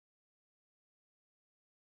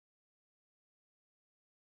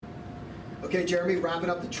Okay, Jeremy, wrapping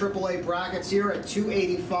up the AAA brackets here at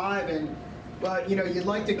 285, and well, you know, you'd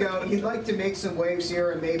like to make some waves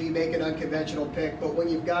here and maybe make an unconventional pick, but when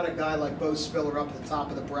you've got a guy like Bo Spiller up at the top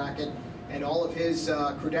of the bracket and all of his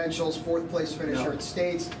credentials, fourth place finisher at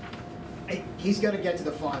States, he's going to get to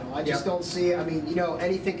the final. I just don't see it. I mean, you know,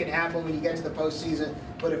 anything can happen when you get to the postseason,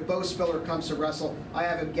 but if Bo Spiller comes to wrestle, I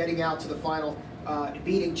have him getting out to the final,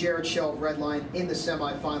 beating Jared Shell of Redline in the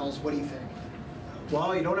semifinals. What do you think?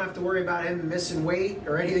 Well, you don't have to worry about him missing weight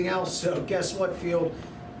or anything else, so guess what, field?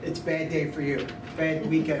 It's a bad day for you. Bad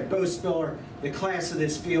weekend. Bo Spiller, the class of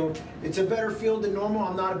this field. It's a better field than normal.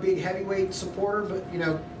 I'm not a big heavyweight supporter, but, you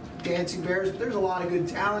know, Dancing Bears, but there's a lot of good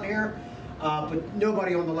talent here. But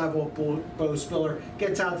nobody on the level of Bo Spiller.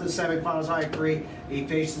 Gets out to the semifinals, I agree. He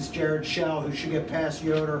faces Jared Shell, who should get past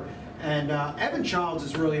Yoder. And Evan Childs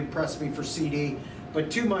has really impressed me for CD, but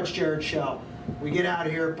too much Jared Shell. We get out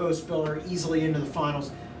of here, Bo Spiller easily into the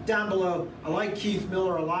finals. Down below, I like Keith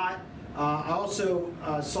Miller a lot. I also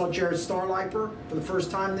saw Jared Starliper for the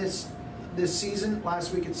first time this season,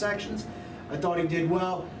 last week at sections. I thought he did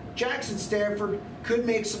well. Jackson Stanford could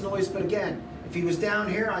make some noise, but again, if he was down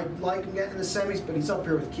here, I'd like him getting in the semis, but he's up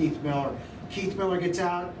here with Keith Miller. Keith Miller gets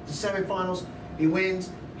out to semifinals, he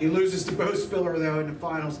wins. He loses to Bo Spiller, though, in the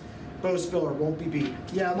finals. Bo Spiller won't be beat.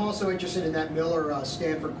 Yeah, I'm also interested in that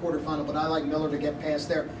Miller-Stanford quarterfinal, but I like Miller to get past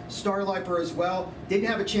there. Starliper as well. Didn't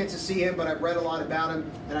have a chance to see him, but I've read a lot about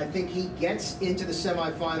him, and I think he gets into the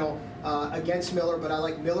semifinal against Miller, but I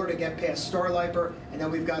like Miller to get past Starliper, and then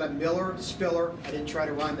we've got a Miller-Spiller. I didn't try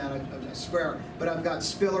to rhyme that, I swear, but I've got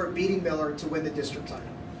Spiller beating Miller to win the district title.